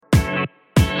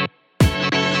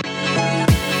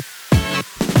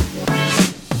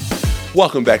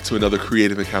Welcome back to another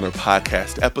Creative Encounter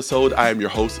podcast episode. I am your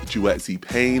host, Jewett Z.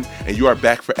 Payne, and you are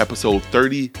back for episode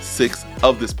 36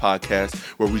 of this podcast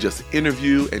where we just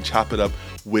interview and chop it up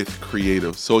with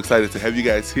creatives. So excited to have you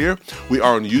guys here. We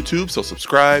are on YouTube, so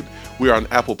subscribe. We are on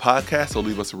Apple Podcasts, so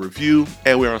leave us a review.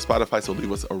 And we are on Spotify, so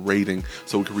leave us a rating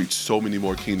so we can reach so many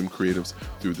more Kingdom creatives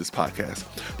through this podcast.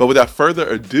 But without further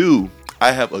ado,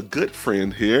 I have a good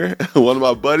friend here, one of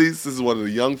my buddies. This is one of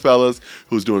the young fellas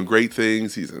who's doing great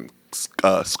things. He's in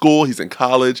school, he's in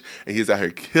college, and he's out here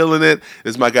killing it.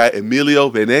 This is my guy, Emilio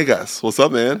Venegas. What's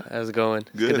up, man? How's it going?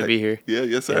 Good to be here. Yeah,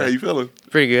 yes, sir. Yeah. How you feeling?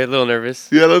 Pretty good. A little nervous.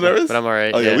 Yeah, a little nervous? But I'm all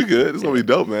right. Oh, yeah, we good. It's going to be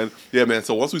dope, man. Yeah, man.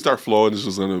 So once we start flowing, it's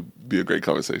just going to be a great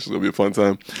conversation. It's going to be a fun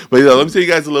time. But yeah, let me tell you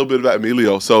guys a little bit about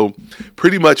Emilio. So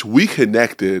pretty much we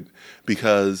connected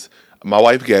because my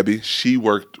wife, Gabby, she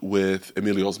worked with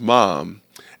Emilio's mom.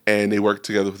 And they worked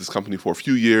together with this company for a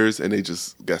few years, and they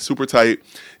just got super tight.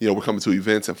 You know, we're coming to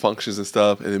events and functions and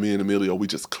stuff, and then me and Emilio, we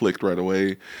just clicked right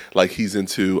away. Like, he's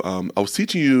into, I was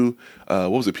teaching you,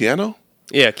 what was it, piano?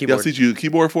 Yeah, keyboard. Yeah, I was teaching you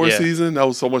keyboard for a season. That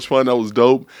was so much fun. That was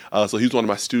dope. So he's one of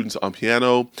my students on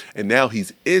piano, and now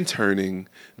he's interning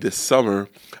this summer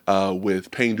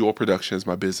with Payne Dual Productions,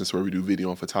 my business where we do video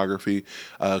and photography,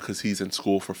 because he's in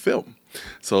school for film.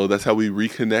 So that's how we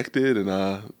reconnected, and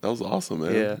that was awesome,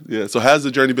 man. Yeah. So how's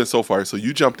the journey been so far? So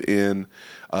you jumped in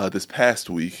this past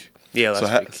week. Yeah,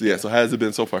 last week. So how's it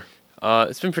been so far?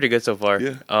 It's been pretty good so far.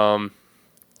 Yeah. I mean,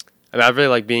 I really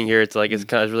like being here. It's like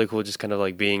it's really cool, just kind of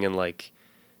like being in like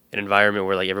an environment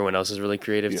where like everyone else is really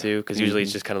creative too. Because usually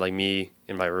it's just kind of like me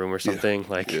in my room or something,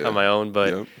 on my own.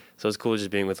 But so it's cool just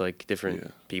being with like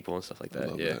different people and stuff like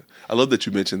that. I love that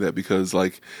you mentioned that because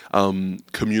like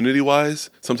community wise,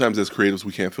 sometimes as creatives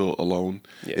we can't feel alone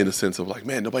in a sense of like,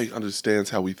 man, nobody understands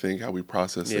how we think, how we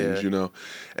process things, you know.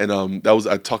 And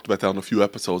I talked about that on a few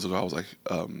episodes ago. I was like,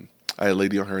 I had a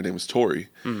lady on, her name was Tori,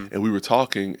 and we were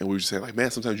talking, and we were just saying, like, man,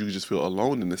 sometimes you can just feel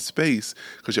alone in this space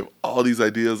because you have all these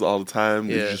ideas all the time.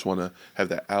 You just want to have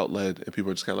that outlet, and people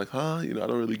are just kind of like, I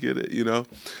don't really get it, you know?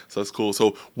 So that's cool.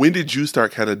 So when did you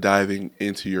start kind of diving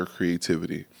into your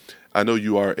creativity? I know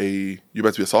you're about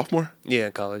to be a sophomore? Yeah,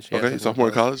 in college. Yeah, okay, sophomore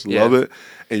in college. Love it.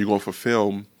 And you're going for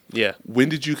film. Yeah. When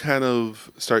did you kind of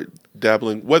start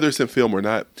dabbling, whether it's in film or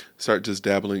not, start just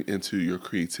dabbling into your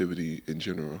creativity in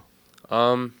general?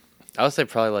 I would say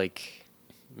probably like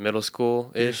middle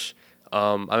school-ish.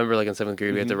 I remember like in 7th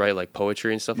grade we had to write like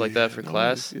poetry and stuff like that for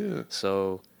class. Yeah.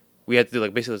 So we had to do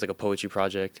like basically it was like a poetry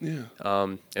project. Yeah.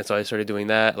 And so I started doing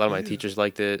that. A lot of my teachers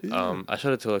liked it. I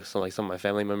showed it to some of my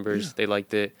family members. Yeah. They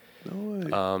liked it. No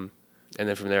way. And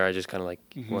then from there I just kind of like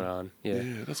went on. Yeah,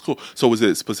 that's cool. So was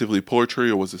it specifically poetry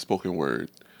or was it spoken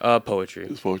word? Poetry.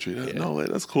 It was poetry. No way,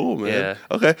 that's cool, man. Yeah.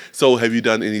 Okay. So have you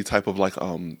done any type of like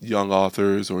young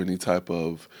authors or any type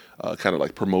of kind of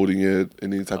like promoting it,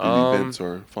 any type of events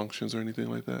or functions or anything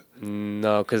like that?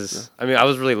 No, because I mean I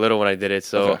was really little when I did it,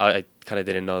 so I kind of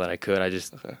didn't know that I could. I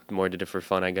just more did it for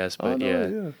fun, I guess. But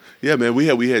yeah, man.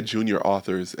 We had junior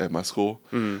authors at my school,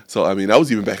 so I mean I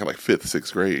was even back in like 5th,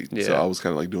 6th grade. Yeah. So I was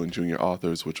kind of like doing junior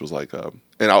authors, which was like,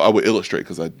 and I would illustrate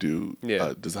because I do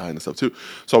design and stuff too.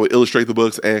 So I would illustrate the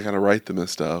books and kind of write them and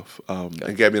stuff.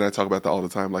 And Gabby and I talk about that all the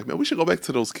time. Like, man, we should go back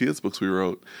to those kids' books we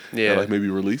wrote. Yeah. And like maybe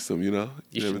release them. You know.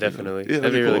 You should definitely. Yeah,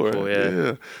 that'd be really cool.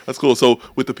 Yeah, that's cool. So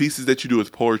with the pieces that you do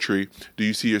with poetry, do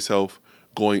you see yourself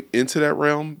going into that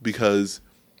realm because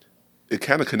it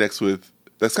kind of connects with?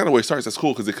 That's kind of where it starts. That's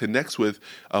cool because it connects with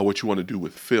what you want to do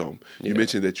with film. You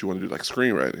mentioned that you want to do like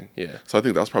screenwriting. Yeah. So I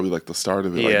think that was probably like the start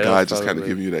of it. Like God just kind of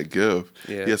giving you that gift.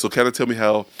 Yeah. So kind of tell me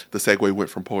how the segue went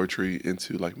from poetry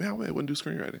into like, man, I wouldn't do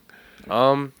screenwriting.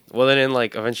 Well, then in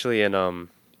like eventually in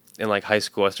like high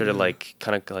school, I started like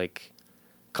kind of like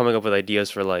coming up with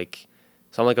ideas for like.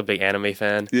 So I'm like a big anime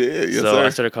fan. Yeah, so sir. I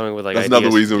started coming with like That's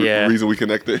ideas. Another reason we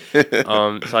connected.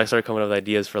 So I started coming up with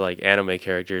ideas for like anime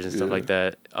characters and stuff like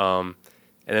that.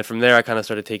 And then from there, I kind of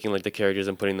started taking like the characters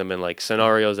and putting them in like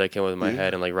scenarios that came with my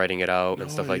head and like writing it out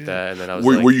and stuff like that. And then I was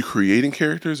were you creating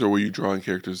characters or were you drawing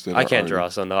characters? I can't draw,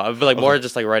 so no. I'd be like more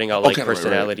just like writing out like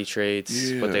personality traits,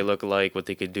 what they look like, what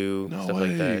they could do, stuff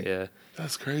like that. Yeah.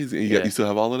 That's crazy. And you still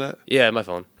have all of that? Yeah, my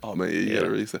phone. Oh man, you gotta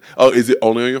release that. Oh, is it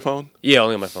only on your phone? Yeah,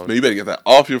 only on my phone. Man, you better get that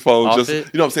off your phone. Off just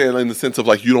it? You know what I'm saying? In the sense of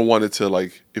like you don't want it to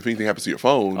like if anything happens to your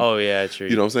phone. Oh yeah, true.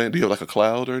 You know what I'm saying? Do you have like a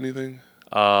cloud or anything?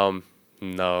 No.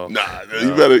 Nah,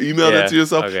 you better email that to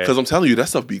yourself. Because I'm telling you, that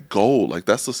stuff be gold. Like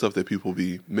that's the stuff that people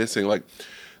be missing. Like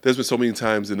there's been so many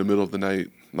times in the middle of the night,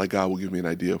 like God will give me an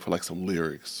idea for like some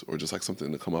lyrics or just like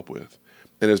something to come up with.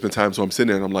 And there's been times where I'm sitting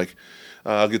there and I'm like,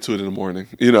 I'll get to it in the morning.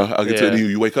 You know, I'll get to it. And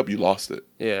you wake up, you lost it.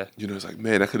 Yeah. You know, it's like,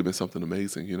 man, that could have been something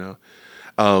amazing, you know?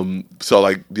 So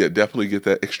like, yeah, definitely get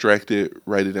that, extract it,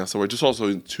 write it down somewhere. Just also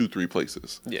in 2-3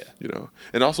 places. Yeah. You know,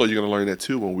 and also you're going to learn that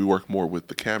too when we work more with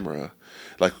the camera,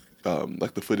 like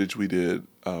the footage we did,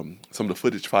 some of the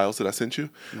footage files that I sent you,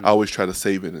 I always try to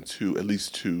save it in at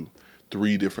least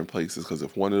 2-3 different places. Cause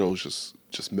if one of those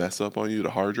just mess up on you,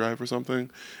 the hard drive or something,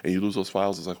 and you lose those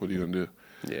files, it's like, what are you going to do?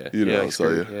 Yeah. You know, like so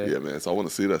yeah, man. So I want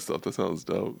to see that stuff. That sounds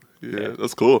dope. Yeah,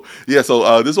 that's cool. Yeah,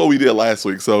 so this is what we did last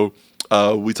week. So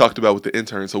we talked about with the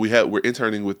intern. So we're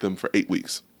interning with them for 8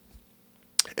 weeks,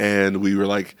 and we were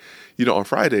like, you know, on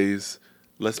Fridays,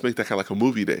 let's make that kind of like a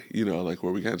movie day. You know, like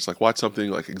where we kind of just like watch something,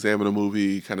 like examine a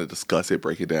movie, kind of discuss it,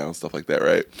 break it down, stuff like that,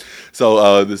 right?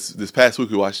 So this past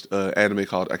week we watched an anime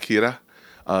called Akira.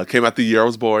 Came out the year I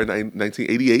was born,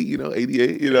 1988, you know,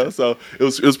 88, you know, so it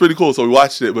was pretty cool. So we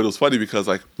watched it, but it was funny because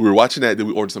like we were watching that, then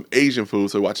we ordered some Asian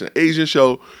food. So we watching an Asian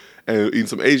show and eating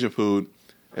some Asian food.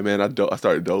 And man, I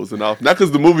started dozing off. Not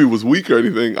because the movie was weak or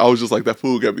anything. I was just like, that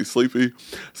food got me sleepy.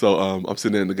 So I'm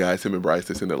sitting there and the guys, him and Bryce,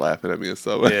 they're sitting there laughing at me and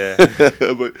stuff. Yeah.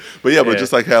 but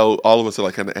just like how all of us are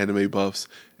like kind of anime buffs.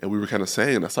 And we were kind of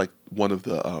saying that's like one of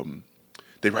the,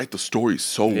 they write the stories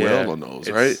so well on those,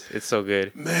 right? It's so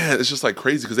good. Man, it's just like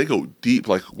crazy because they go deep.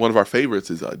 Like one of our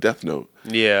favorites is Death Note.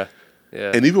 Yeah.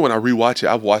 Yeah. And even when I rewatch it,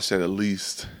 I've watched that at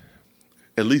least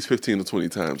 15 to 20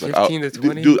 times. Like 15 to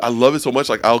 20? Dude, I love it so much.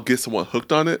 Like I'll get someone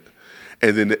hooked on it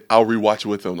and then I'll rewatch it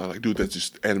with them. I'm like, dude, that's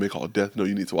just anime called Death Note.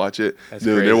 You need to watch it. That's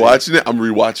then crazy. They're watching it. I'm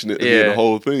rewatching it again, the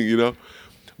whole thing, you know?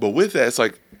 But with that, it's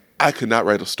like, I could not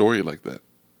write a story like that.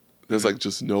 There's like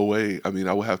just no way. I mean,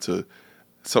 I would have to,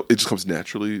 so it just comes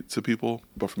naturally to people.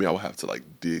 But for me, I would have to like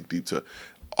dig deep to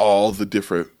all the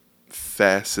different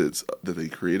facets that they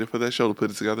created for that show to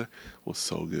put it together. Was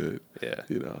so good. Yeah,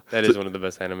 you know, that is one of the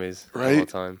best animes of all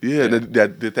time. Yeah, and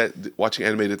that watching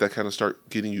anime, did that kind of start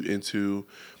getting you into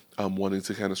wanting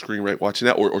to kind of screenwrite, watching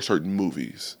that, or certain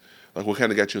movies? Like, what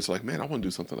kind of got you into like, man, I want to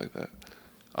do something like that?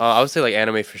 I would say like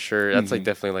anime for sure. That's like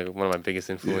definitely like one of my biggest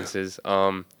influences.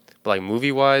 But like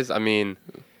movie wise, I mean,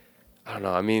 I don't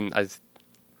know. I mean, I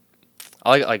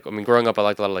mean, growing up, I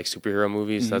liked a lot of like superhero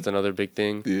movies. So that's another big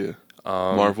thing. Yeah.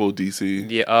 Marvel, DC.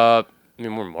 Yeah. I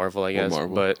mean, more Marvel, I guess.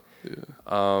 But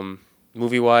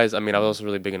movie wise, I mean, I was also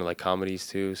really big into like comedies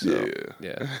too. So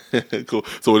yeah. Cool.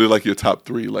 So what are like your top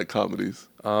 3 like comedies?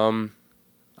 I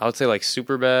would say like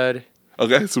Superbad.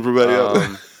 Okay, Superbad.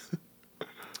 Yeah.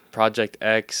 Project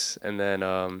X, and then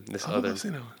this other.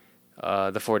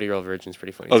 The 40-Year-Old Virgin is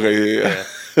pretty funny. Okay, yeah.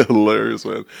 Hilarious,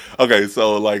 man. Okay,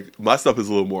 so like my stuff is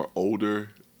a little more older.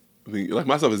 Like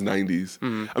my stuff is 90s. I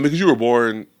mean, because you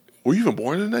were you even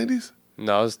born in the 90s?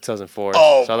 No, I was 2004.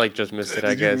 Oh, so I like just missed it,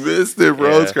 I guess. You missed it, bro.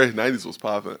 Yeah. It's crazy. 90s was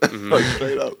popping. Like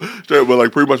straight up. But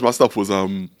like pretty much my stuff was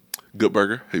Good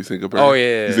Burger. Have you seen Good Burger? Oh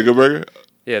yeah. You seen Good Burger?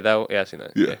 Yeah, I've seen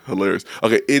that. Yeah, hilarious.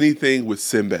 Okay, anything with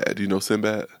Sinbad. Do you know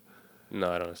Sinbad? No,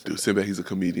 I don't know. Dude, Sinbad, he's a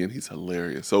comedian. He's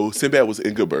hilarious. So Sinbad was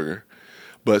in Good Burger.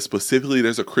 But specifically,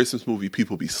 there's a Christmas movie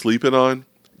people be sleeping on,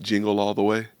 Jingle All the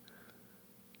Way.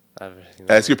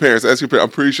 Ask your parents. I'm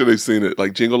pretty sure they've seen it.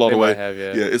 Like Jingle All the Way. Might have,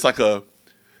 yeah. Yeah, it's like kind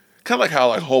of like how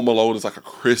like Home Alone is like a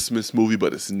Christmas movie,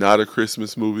 but it's not a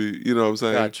Christmas movie. You know what I'm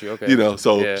saying? Got you. Okay. You know,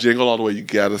 so Jingle All the Way, you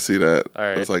gotta see that. All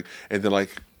right. It's like, and then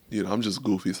like, you know, I'm just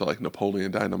goofy, so like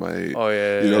Napoleon Dynamite. Oh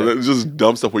yeah. You know, it's just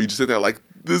dumb stuff where you just sit there like,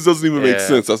 this doesn't even make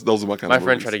sense. Those are my kind of movies. My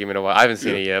friend tried to give me a while. I haven't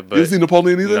seen it yet, but you haven't seen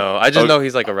Napoleon either? No, I just know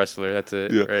he's like a wrestler. That's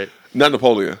it. Yeah. Right. Not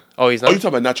Napoleon. Oh, he's not. Oh, you're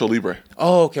talking about Nacho Libre.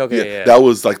 Oh, okay. Yeah. That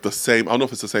was like the same. I don't know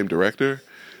if it's the same director,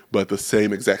 but the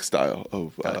same exact style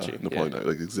of Napoleon.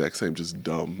 Like exact same, just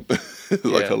dumb.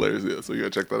 Like hilarious. Yeah. So you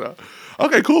gotta check that out.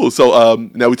 Okay, cool. So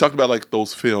now we talked about like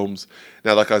those films.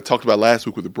 Now, like I talked about last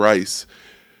week with Bryce,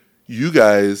 you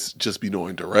guys just be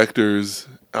knowing directors.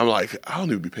 I'm like, I don't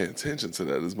even be paying attention to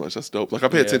that as much. That's dope. Like I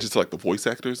pay attention to like the voice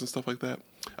actors and stuff like that.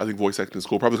 I think voice acting is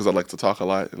cool, probably because I like to talk a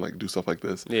lot and like do stuff like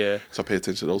this. Yeah. So I pay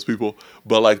attention to those people.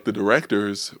 But like the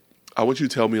directors, I want you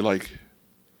to tell me like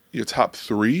your top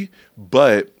 3,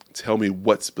 but tell me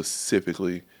what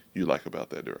specifically you like about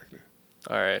that director.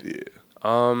 All right. Yeah.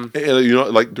 And you know,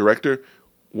 like director,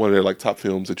 one of their like top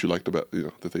films that you liked about, you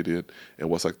know, that they did, and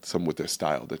what's like some with their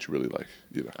style that you really like,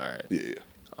 you know. All right. Yeah.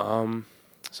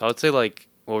 So I would say like,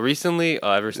 well, recently,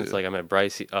 ever since like I met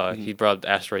Bryce, he brought up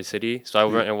Asteroid City. So I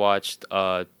went and watched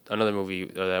another movie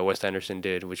that Wes Anderson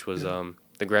did, which was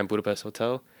The Grand Budapest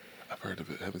Hotel. I've heard of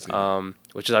it. I haven't seen it.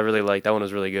 Which I really liked. That one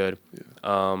was really good.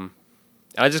 Yeah. And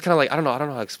I just kind of like, I don't know how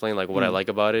to explain like what I like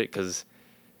about it, because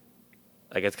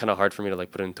like it's kind of hard for me to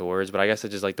like put it into words, but I guess I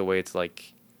just like the way it's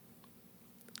like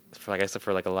for, I guess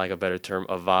for like a better term,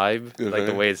 a vibe. Okay. Like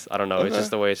the way it's, I don't know, Okay. it's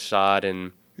just the way it's shot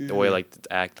and Yeah. the way like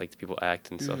the people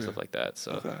act and Yeah. stuff like that.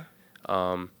 So, Okay.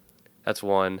 that's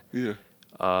one. Yeah.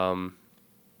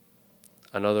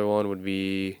 Another one would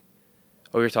be,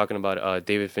 we were talking about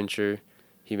David Fincher.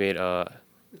 He made I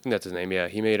think that's his name. Yeah,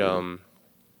 he made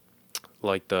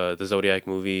like the Zodiac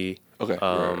movie. Okay.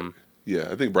 Right. Yeah,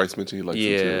 I think Bryce mentioned he likes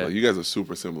it too. Like, you guys are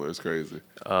super similar. It's crazy.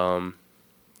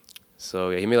 So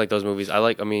yeah, he made like those movies.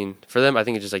 I mean, for them, I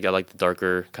think it's just like I like the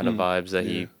darker kind of vibes that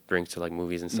he brings to like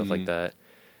movies and stuff like that.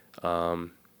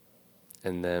 And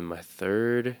then my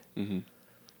third, James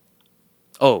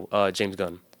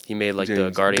Gunn. He made like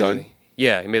the Guardians.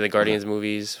 Yeah, he made the Guardians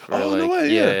movies. For, no like, way.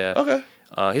 Yeah. Okay.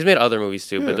 He's made other movies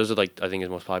too, but those are like I think his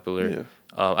most popular. Yeah.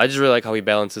 I just really like how he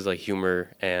balances like humor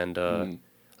and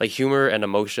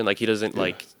emotion. Like he doesn't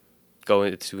like go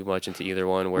into too much into either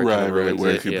one where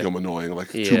where it can become annoying, like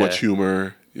too much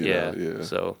humor. Yeah.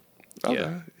 So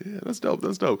okay. Yeah, that's dope.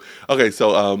 Okay,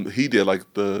 so he did like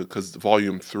because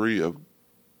Volume 3 of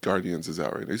Guardians is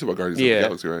out right now. You talking about Guardians of the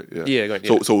Galaxy, right?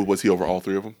 Yeah. So was he over all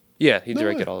 3 of them? Yeah, he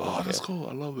directed all of them. Oh, that's cool.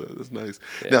 I love that. That's nice.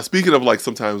 Yeah. Now, speaking of like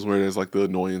sometimes where there's like the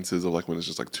annoyances of like when it's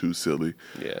just like too silly.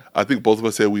 Yeah. I think both of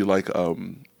us said we like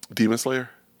Demon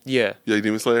Slayer. Yeah. You like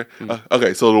Demon Slayer?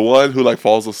 Okay, so the one who like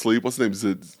falls asleep, what's his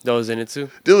name? Zenitsu?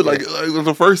 Dude, like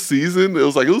the first season, it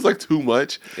was like too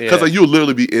much. Because like you'll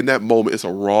literally be in that moment. It's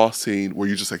a raw scene where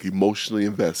you're just like emotionally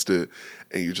invested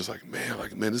and you're just like,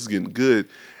 man, this is getting good.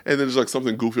 And then there's like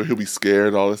something goofy, or he'll be scared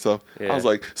and all that stuff. Yeah. I was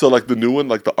like, so like the new one,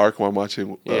 like the arc I'm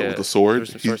watching with the sword,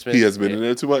 he has been in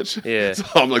there too much. Yeah. So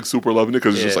I'm like super loving it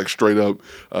because it's just like straight up,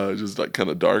 just like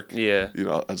kind of dark. Yeah. You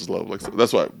know, I just love like,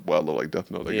 that's why I love like Death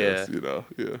Note, I guess, you know.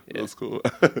 Yeah, that's cool.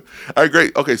 All right,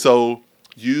 great. Okay, so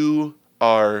you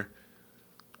are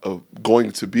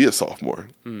going to be a sophomore.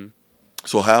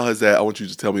 So how has that, I want you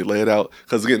to tell me, lay it out.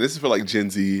 Because again, this is for like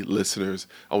Gen Z listeners.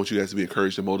 I want you guys to be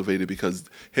encouraged and motivated because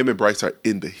him and Bryce are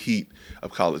in the heat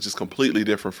of college. It's completely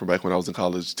different from back when I was in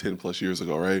college 10 plus years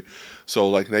ago, right? So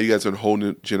like now you guys are in a whole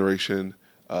new generation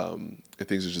and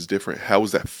things are just different. How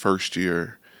was that first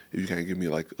year? If you can give me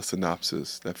like a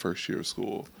synopsis, that first year of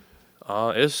school.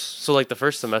 So like the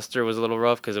first semester was a little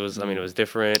rough because it was, I mean, it was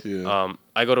different. Yeah.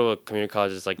 I go to a community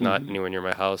college that's like not anywhere near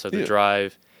my house. I have to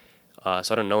drive.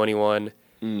 So I don't know anyone.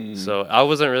 So I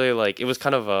wasn't really like, it was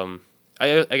kind of,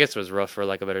 I guess it was rough for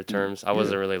like a better terms. I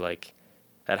wasn't really like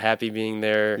that happy being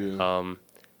there.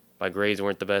 My grades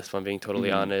weren't the best, if I'm being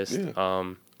totally honest.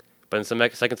 But in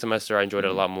second semester, I enjoyed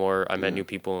it a lot more. I met new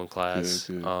people in class.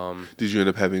 Did you end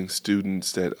up having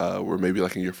students that were maybe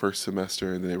like in your first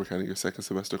semester and then they were kind of your second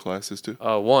semester classes too?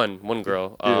 One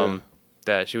girl.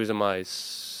 That she was in my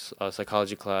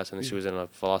psychology class, and then she was in a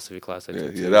philosophy class.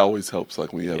 That always helps,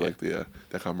 like when you have like the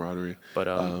that camaraderie. But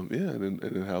and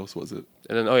then how else was it?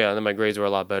 And then and then my grades were a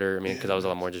lot better. I mean, because I was a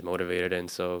lot more just motivated, and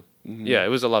so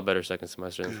it was a lot better second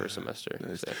semester than first semester.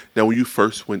 Nice. So. Now, when you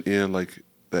first went in, like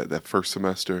that first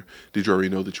semester, did you already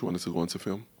know that you wanted to go into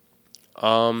film?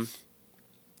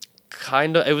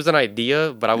 Kind of. It was an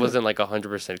idea, but I wasn't like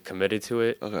 100% committed to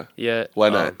it. Okay. Yet. Why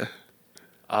not?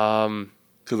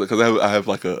 Because I have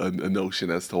like a notion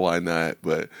as to why not,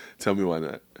 but tell me why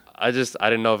not. I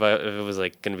didn't know if it was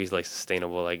like gonna be like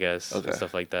sustainable, I guess, and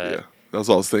stuff like that. Yeah, that's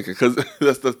what I was thinking. Because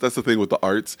that's the thing with the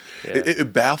arts. Yeah.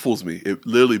 It baffles me. It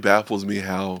literally baffles me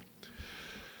how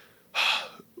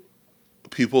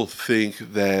people think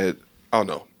that, I don't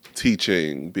know,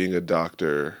 teaching, being a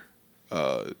doctor,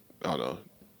 I don't know,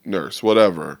 nurse,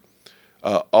 whatever.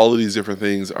 All of these different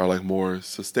things are like more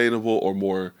sustainable or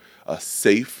more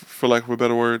safe, for lack of a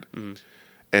better word.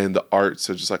 And the arts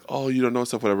are just like, oh, you don't know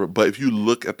stuff, whatever. But if you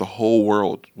look at the whole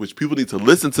world, which people need to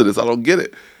listen to this, I don't get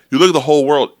it. You look at the whole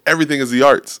world, everything is the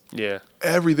arts. Yeah.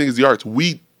 Everything is the arts.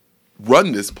 We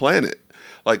run this planet.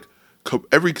 Like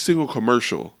every single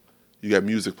commercial, you got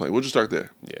music playing. We'll just start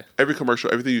there. Yeah. Every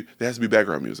commercial, everything, there has to be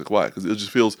background music. Why? Because it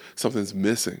just feels something's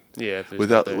missing. Yeah.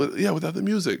 Without the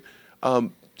music.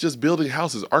 Just building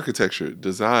houses, architecture,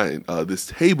 design, this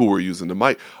table we're using, the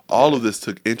mic, all of this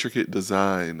took intricate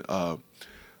design,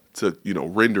 to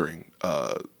rendering,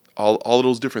 all of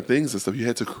those different things and stuff. You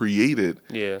had to create it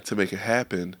to make it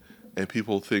happen, and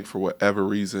people think for whatever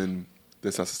reason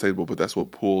that's not sustainable, but that's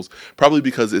what pulls. Probably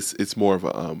because it's more of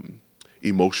a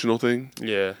emotional thing,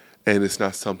 and it's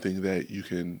not something that you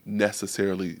can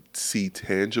necessarily see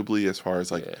tangibly as far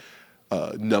as like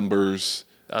numbers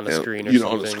on the screen, or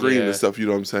on the screen and stuff. You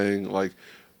know what I'm saying? Like,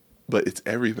 but it's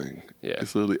everything. Yeah,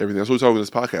 it's literally everything. That's what we're talking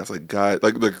about in this podcast. Like God,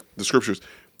 like the scriptures.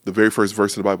 The very first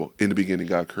verse in the Bible, in the beginning,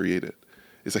 God created.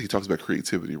 it's like he talks about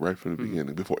creativity right from the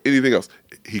beginning. Before anything else,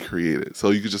 he created.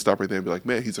 So you could just stop right there and be like,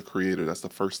 man, he's a creator. That's the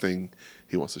first thing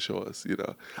he wants to show us, you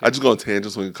know. I just go on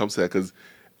tangents when it comes to that because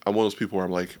I'm one of those people where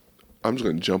I'm like, I'm just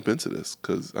going to jump into this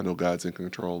because I know God's in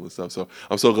control and stuff. So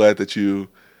I'm so glad that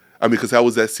because how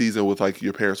was that season with like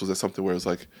your parents? Was that something where it was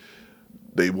like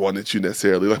they wanted you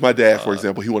necessarily? Like my dad, for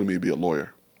example, he wanted me to be a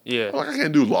lawyer. Yeah. I'm like, I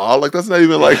can't do law. Like that's not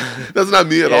even like, that's not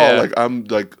me at all. Like I'm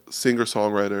like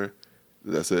singer-songwriter.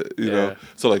 That's it, you know?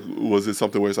 So like, was it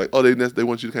something where it's like, oh, they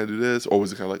want you to kind of do this? Or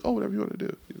was it kind of like, oh, whatever you want to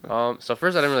do? You know? So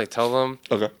first I didn't really tell them.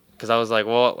 Okay. Because I was like,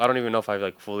 well, I don't even know if I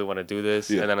like fully want to do this.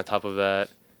 Yeah. And then on top of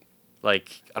that,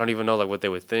 like, I don't even know like what they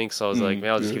would think. So I was like,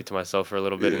 man, I'll just keep it to myself for a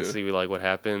little bit and see like what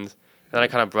happens. And then I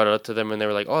kind of brought it up to them, and they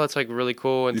were like, "Oh, that's like really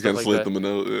cool." And you stuff kind of like slid that. them a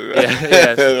note.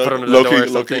 Put them to the door or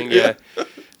something. Yeah.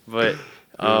 But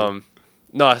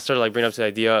no, I started like bringing up the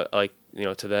idea, like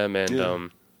to them,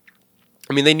 and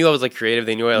I mean, they knew I was like creative.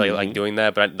 They knew I like doing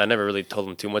that, but I never really told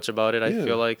them too much about it. I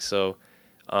feel like so.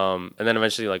 And then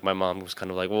eventually, like my mom was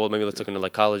kind of like, "Well, maybe let's look into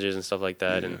like colleges and stuff like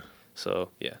that." And so,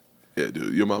 yeah. Yeah,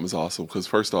 dude, your mom is awesome. Because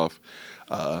first off,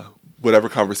 whatever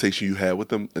conversation you had with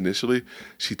them initially,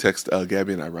 she texted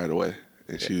Gabby and I right away.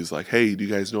 And she was like, hey, do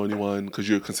you guys know anyone? Because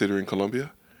you're considering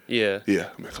Columbia? Yeah. Yeah,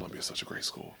 man, Columbia is such a great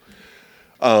school.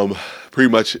 Pretty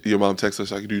much your mom texted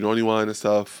us like, do you know anyone and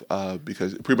stuff?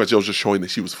 Because pretty much it was just showing that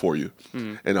she was for you.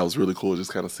 And that was really cool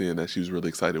just kind of seeing that she was really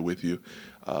excited with you.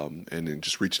 And then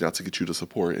just reaching out to get you the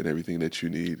support and everything that you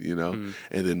need, you know?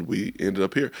 And then we ended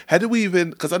up here. How did we even,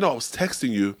 because I know I was texting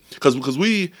you, because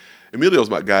Emilio's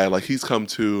my guy. Like he's come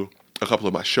to a couple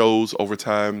of my shows over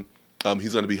time.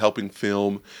 He's going to be helping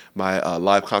film my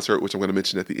live concert, which I'm going to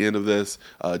mention at the end of this,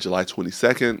 July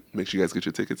 22nd. Make sure you guys get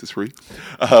your tickets. It's free.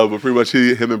 But pretty much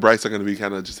him and Bryce are going to be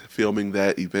kind of just filming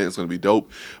that event. It's going to be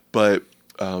dope. But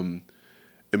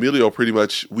Emilio, pretty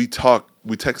much, we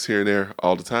text here and there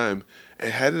all the time.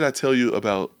 And how did I tell you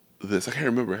about this? I can't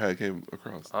remember how it came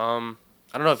across. I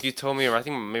don't know if you told me, or I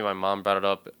think maybe my mom brought it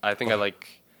up. I think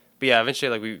but yeah, eventually,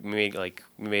 like we made,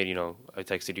 I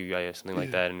texted you guys something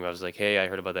like that, and I was like, hey, I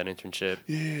heard about that internship.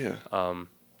 Yeah.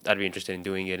 I'd be interested in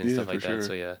doing it and stuff like that.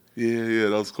 So yeah. Yeah,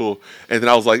 that was cool. And then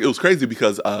I was like, it was crazy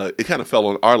because it kind of fell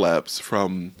on our laps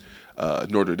from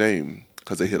Notre Dame.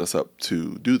 Because they hit us up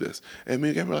to do this. And me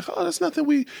and Gabby were like, oh, that's nothing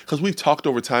because we've talked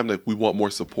over time, like we want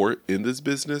more support in this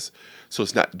business. So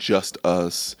it's not just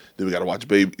us. Then we got to watch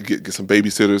get some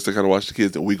babysitters to kind of watch the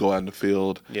kids. Then we go out in the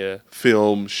field,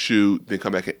 film, shoot, then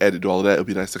come back and edit, do all of that. It would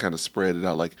be nice to kind of spread it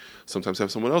out. Like sometimes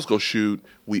have someone else go shoot,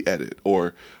 we edit.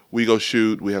 Or we go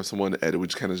shoot, we have someone to edit,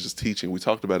 which kind of just teaching. We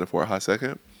talked about it for a hot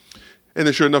second. And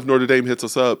then sure enough, Notre Dame hits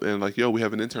us up and like, yo, we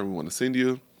have an intern we want to send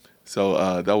you.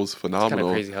 So that was phenomenal. It's kind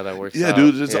of crazy how that works. Yeah,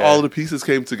 dude, just all of the pieces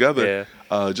came together.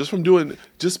 Yeah. Just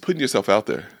putting yourself out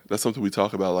there. That's something we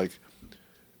talk about. Like,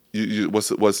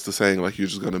 what's the saying? Like, you're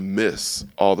just gonna miss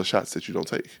all the shots that you don't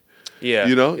take. Yeah,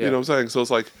 you know what I'm saying. So it's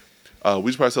like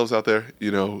we just put ourselves out there.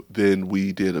 Then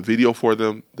we did a video for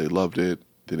them. They loved it.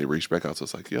 Then they reached back out to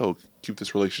us like, yo, keep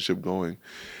this relationship going.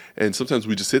 And sometimes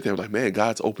we just sit there like, man,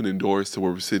 God's opening doors to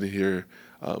where we're sitting here.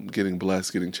 Getting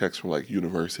blessed, getting checks from like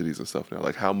universities and stuff now.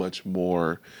 Like how much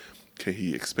more can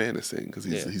he expand this thing? Because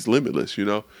he's limitless,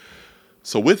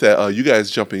 So with that, you guys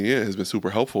jumping in has been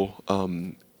super helpful.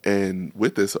 And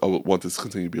with this, I want this to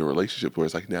continue to be a relationship where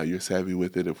it's like now you're savvy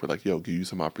with it. If we're like, yo, give you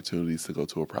some opportunities to go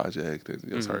to a project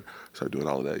and start doing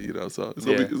all of that, So it's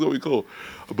gonna be cool.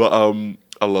 But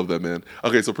I love that, man.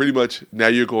 Okay, so pretty much now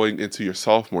you're going into your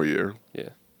sophomore year. Yeah.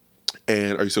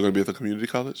 And are you still gonna be at the community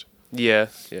college? Yeah.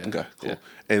 Okay, cool. Yeah.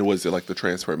 And was it like the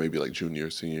transfer maybe like junior,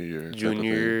 senior year?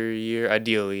 Junior year,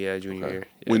 ideally, junior year.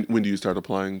 Yeah. When do you start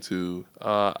applying to?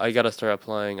 I gotta start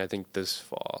applying, I think this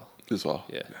fall. This fall?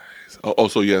 Yeah. Nice. Oh,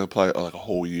 so you apply like a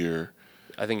whole year?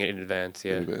 I think in advance,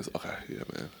 yeah. In advance, okay, yeah,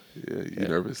 man. Yeah, you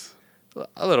nervous?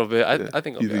 A little bit. I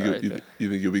think I'll be all right. You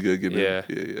think you'll be good getting in?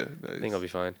 Yeah, nice. I think I'll be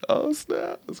fine. Oh,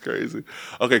 snap. That's crazy.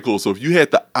 Okay, cool. So if you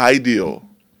had the ideal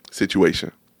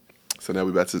situation, so now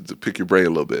we're about to pick your brain a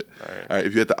little bit. All right.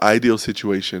 If you had the ideal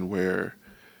situation where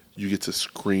you get to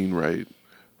screenwrite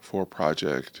for a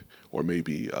project or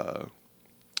maybe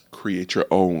create your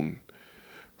own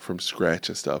from scratch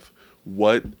and stuff,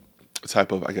 what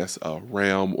type of, I guess,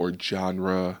 realm or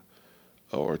genre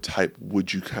or type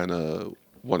would you kind of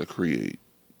want to create?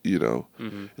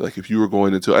 Like if you were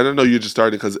going into, I don't know, you're just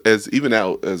starting because as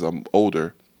I'm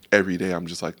older, every day I'm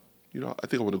just like, I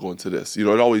think I want to go into this. It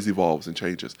always evolves and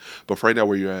changes. But for right now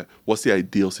where you're at, what's the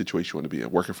ideal situation you want to be in?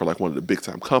 Working for like one of the big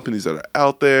time companies that are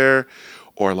out there,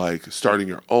 or like starting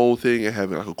your own thing and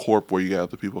having like a corp where you got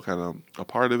other people kind of a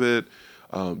part of it,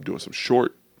 doing some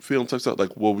short film type stuff?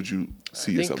 Like, what would you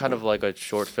see yourself? I think kind of like a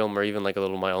short film or even like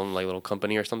my own like little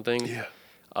company or something. Yeah.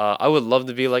 I would love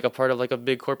to be like a part of like a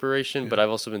big corporation, but I've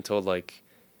also been told like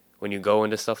when you go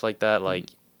into stuff like that, like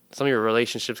some of your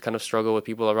relationships kind of struggle with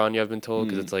people around you. I've been told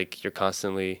because it's like you're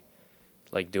constantly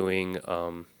like doing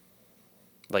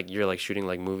like you're like shooting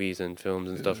like movies and films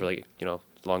and stuff for like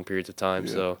long periods of time.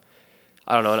 So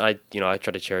I don't know, and I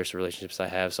try to cherish the relationships I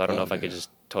have. So I don't know if I could just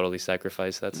totally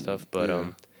sacrifice that stuff, but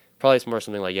probably it's more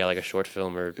something like like a short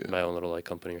film or my own little like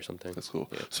company or something. That's cool.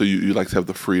 Yeah. So you like to have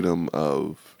the freedom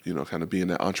of kind of being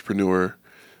an entrepreneur.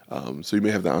 So you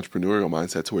may have the entrepreneurial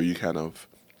mindset to where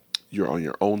you're on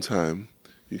your own time.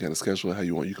 You kind of schedule it how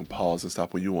you want. You can pause and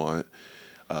stop when you want,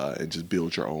 and just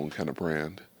build your own kind of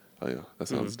brand. Oh yeah, that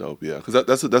sounds dope. Yeah, because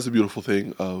that's a beautiful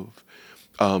thing of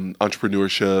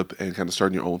entrepreneurship and kind of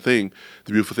starting your own thing.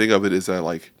 The beautiful thing of it is that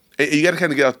like. And you got to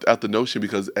kind of get out the notion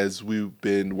because as we've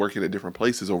been working at different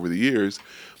places over the years,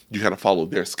 you kind of follow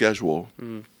their schedule.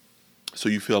 So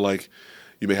you feel like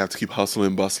you may have to keep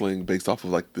hustling, bustling based off of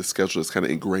like the schedule that's kind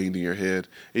of ingrained in your head.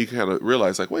 And you can kind of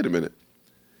realize like, wait a minute,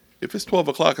 if it's 12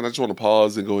 o'clock and I just want to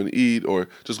pause and go and eat or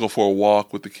just go for a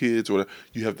walk with the kids or whatever,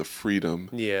 you have the freedom,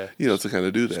 to kind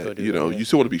of do that. You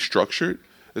still want to be structured.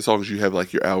 As long as you have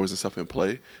like your hours and stuff in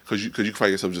play, because you can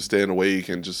find yourself just staying awake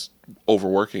and just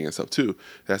overworking and stuff too.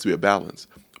 It has to be a balance,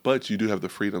 but you do have the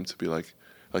freedom to be like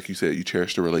you said, you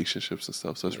cherish the relationships and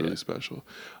stuff. So that's really special.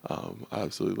 I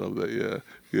absolutely love that.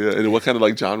 Yeah. And what kind of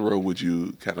like genre would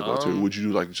you kind of go to? Would you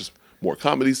do like just more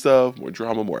comedy stuff, more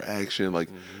drama, more action? Like,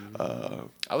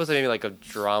 I would say maybe like a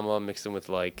drama mixed in with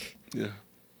like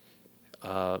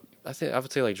I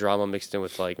would say like drama mixed in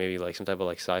with like maybe like some type of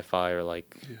like sci-fi or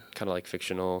like kind of like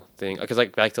fictional thing. Because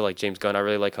like back to like James Gunn, I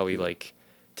really like how he like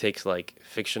takes like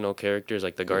fictional characters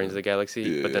like the Guardians of the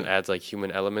Galaxy, but then adds like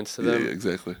human elements to them. Yeah,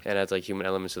 exactly. And adds like human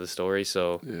elements to the story.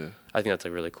 So I think that's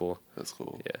like really cool. That's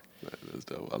cool. Yeah, that's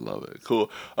dope. I love it.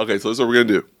 Cool. Okay, so this is what we're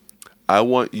gonna do. I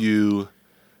want you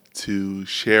to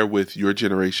share with your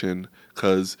generation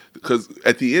because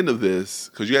at the end of this,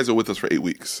 because you guys are with us for 8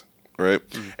 weeks. Right?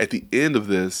 At the end of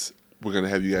this, we're going to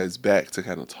have you guys back to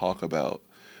kind of talk about,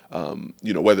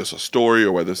 whether it's a story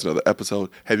or whether it's another episode,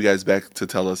 have you guys back to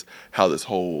tell us how this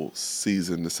whole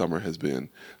season, this summer has been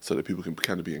so that people can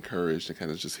kind of be encouraged and kind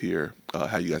of just hear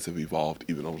how you guys have evolved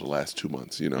even over the last 2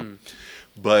 months,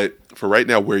 But for right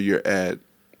now, where you're at,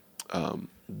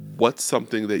 what's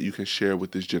something that you can share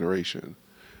with this generation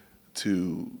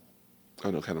to,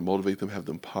 kind of motivate them, have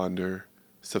them ponder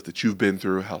stuff that you've been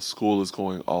through, how school is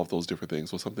going, all of those different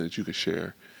things. What's something that you could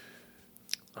share,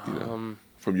 from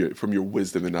your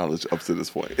wisdom and knowledge up to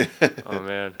this point? Oh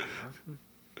man,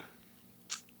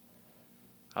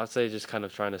 I would say just kind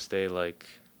of trying to stay like.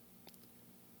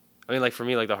 I mean, like for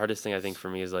me, like the hardest thing I think for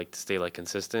me is like to stay like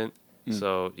consistent.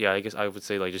 So yeah, I guess I would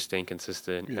say like just staying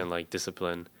consistent and like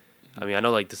discipline. I mean, I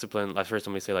know like discipline. I've heard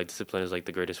somebody say like discipline is like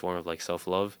the greatest form of like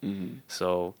self-love.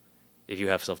 So if you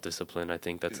have self-discipline, I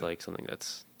think that's like something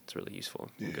that's really useful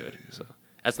and good. So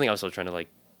that's the thing I was still trying to like,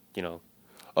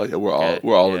 Oh yeah, we're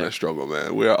all in that struggle,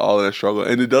 man. We're all in that struggle,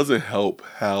 and it doesn't help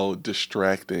how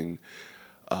distracting.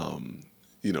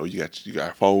 You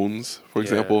got phones, for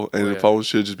example, and the phone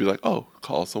should just be like, oh,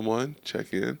 call someone,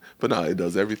 check in. But no, it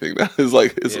does everything. It's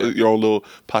like your own little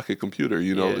pocket computer.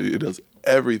 It does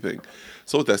everything.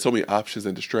 So with that, so many options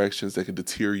and distractions that can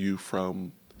deter you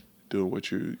from doing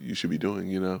what you should be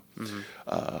doing,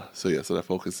 So that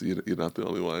focus, you're not the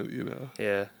only one,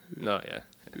 Yeah. No, yeah.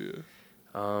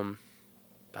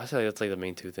 I feel like that's like the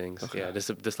main two things. Okay. Yeah,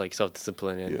 just like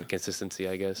self-discipline and consistency,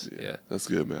 I guess. Yeah. That's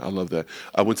good, man. I love that.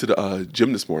 I went to the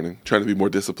gym this morning, trying to be more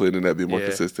disciplined and be more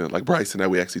consistent. Like Bryce and I,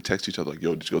 we actually text each other like,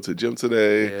 yo, did you go to the gym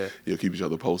today? Yeah. Keep each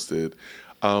other posted.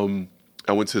 I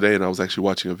went today and I was actually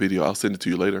watching a video. I'll send it to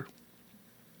you later.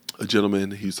 A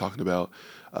gentleman, he was talking about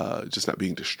just not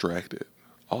being distracted,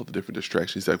 all the different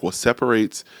distractions. He's like, what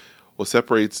separates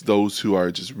those who are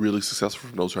just really successful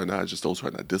from those who are not, just those who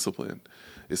are not disciplined.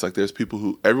 It's like there's people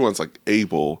who, everyone's like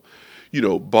able,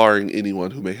 barring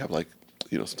anyone who may have like,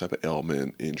 some type of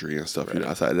ailment, injury and stuff,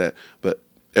 outside of that. But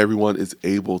everyone is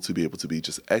able to be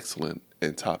just excellent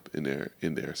and top in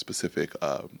their specific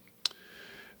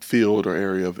field or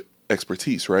area of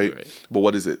expertise, right? But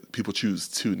what is it? People choose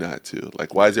to not to.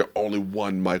 Like, why is there only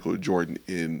one Michael Jordan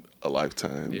in a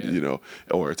lifetime,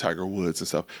 or Tiger Woods and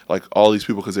stuff? Like all these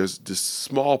people, because there's this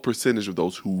small percentage of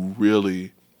those who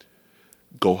really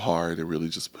go hard and really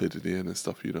just put it in and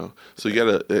stuff, So you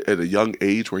gotta, at a young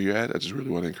age where you're at, I just really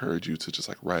want to encourage you to just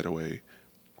like right away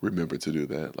remember to do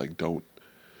that. Like don't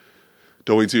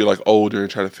don't wait until you're like older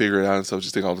and try to figure it out and stuff.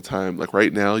 Just take all the time. Like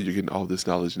right now, you're getting all this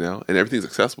knowledge now, and everything's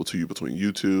accessible to you between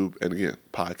YouTube and again,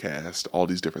 podcast, all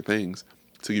these different things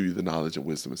to give you the knowledge and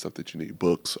wisdom and stuff that you need.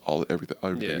 Books, everything,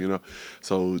 you know.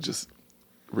 So just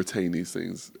retain these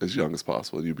things as young as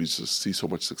possible, and you'll just see so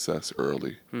much success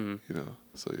early. You know.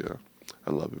 So yeah,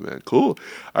 I love it, man. Cool.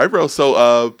 All right, bro.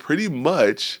 So pretty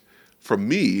much from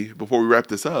me, before we wrap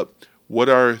this up, what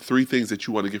are 3 things that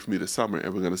you want to get from me this summer?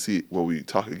 And we're going to see when we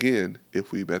talk again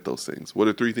if we met those things. What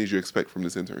are 3 things you expect from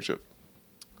this internship?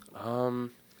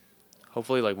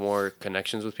 Hopefully, like more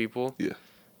connections with people. Yeah.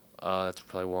 That's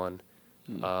probably one.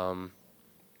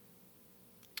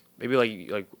 Maybe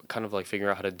like kind of like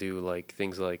figuring out how to do like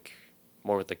things like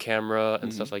more with the camera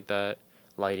and stuff like that,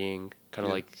 lighting, kind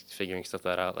of like figuring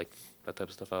that out, like that type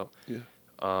of stuff out. Yeah.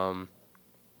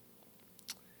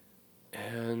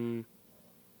 And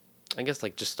I guess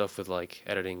like just stuff with like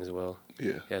editing as well.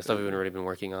 Yeah. Yeah, stuff we've already been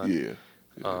working on. Yeah.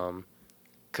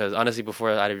 Because honestly,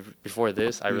 before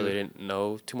this, I really didn't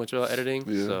know too much about editing.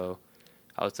 Yeah. So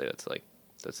I would say that's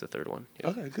the 3rd one. Yeah.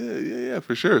 Okay, good. Yeah,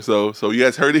 for sure. So you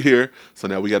guys heard it here. So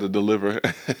now we got to deliver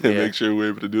and make sure we're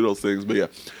able to do those things. But yeah,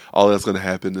 all that's going to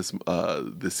happen this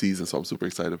season. So I'm super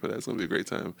excited for that. It's going to be a great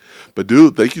time. But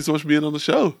dude, thank you so much for being on the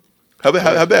show. How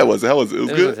bad was it? How was it? It was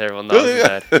good. It wasn't terrible. No, it was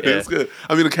bad. Yeah. It was good.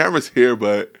 I mean, the camera's here,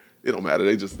 but it don't matter.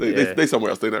 They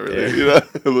somewhere else. They not really. You know,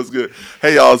 it was good.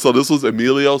 Hey y'all. So this was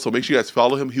Emilio. So make sure you guys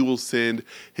follow him. He will send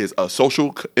his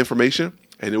social information,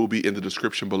 and it will be in the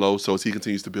description below. So as he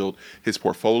continues to build his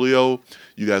portfolio,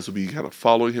 you guys will be kind of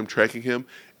following him, tracking him.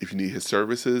 If you need his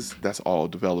services, that's all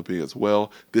developing as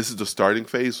well. This is the starting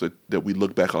phase that we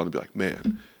look back on and be like,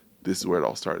 man, this is where it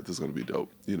all started. This is going to be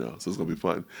dope, you know, so it's going to be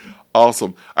fun.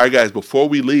 Awesome. All right, guys, before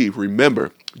we leave,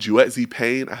 remember, Duet Z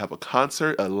Payne, I have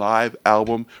a live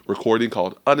album recording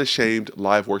called Unashamed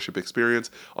Live Worship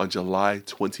Experience on July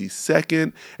 22nd.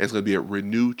 And it's going to be at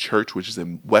Renew Church, which is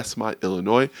in Westmont,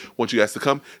 Illinois. I want you guys to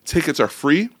come. Tickets are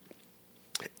free.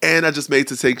 And I just made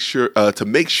to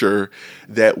make sure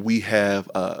that we have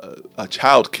a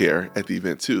child care at the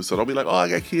event too. So don't be like, oh, I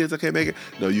got kids, I can't make it.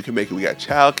 No, you can make it. We got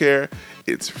child care.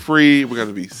 It's free. We're going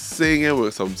to be singing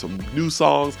with some new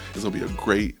songs. It's going to be a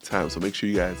great time. So make sure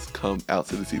you guys come out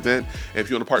to this event. And if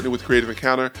you want to partner with Creative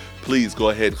Encounter, please go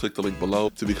ahead and click the link below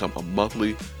to become a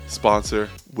monthly sponsor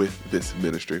with this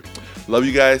ministry. Love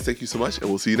you guys. Thank you so much. And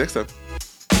we'll see you next time.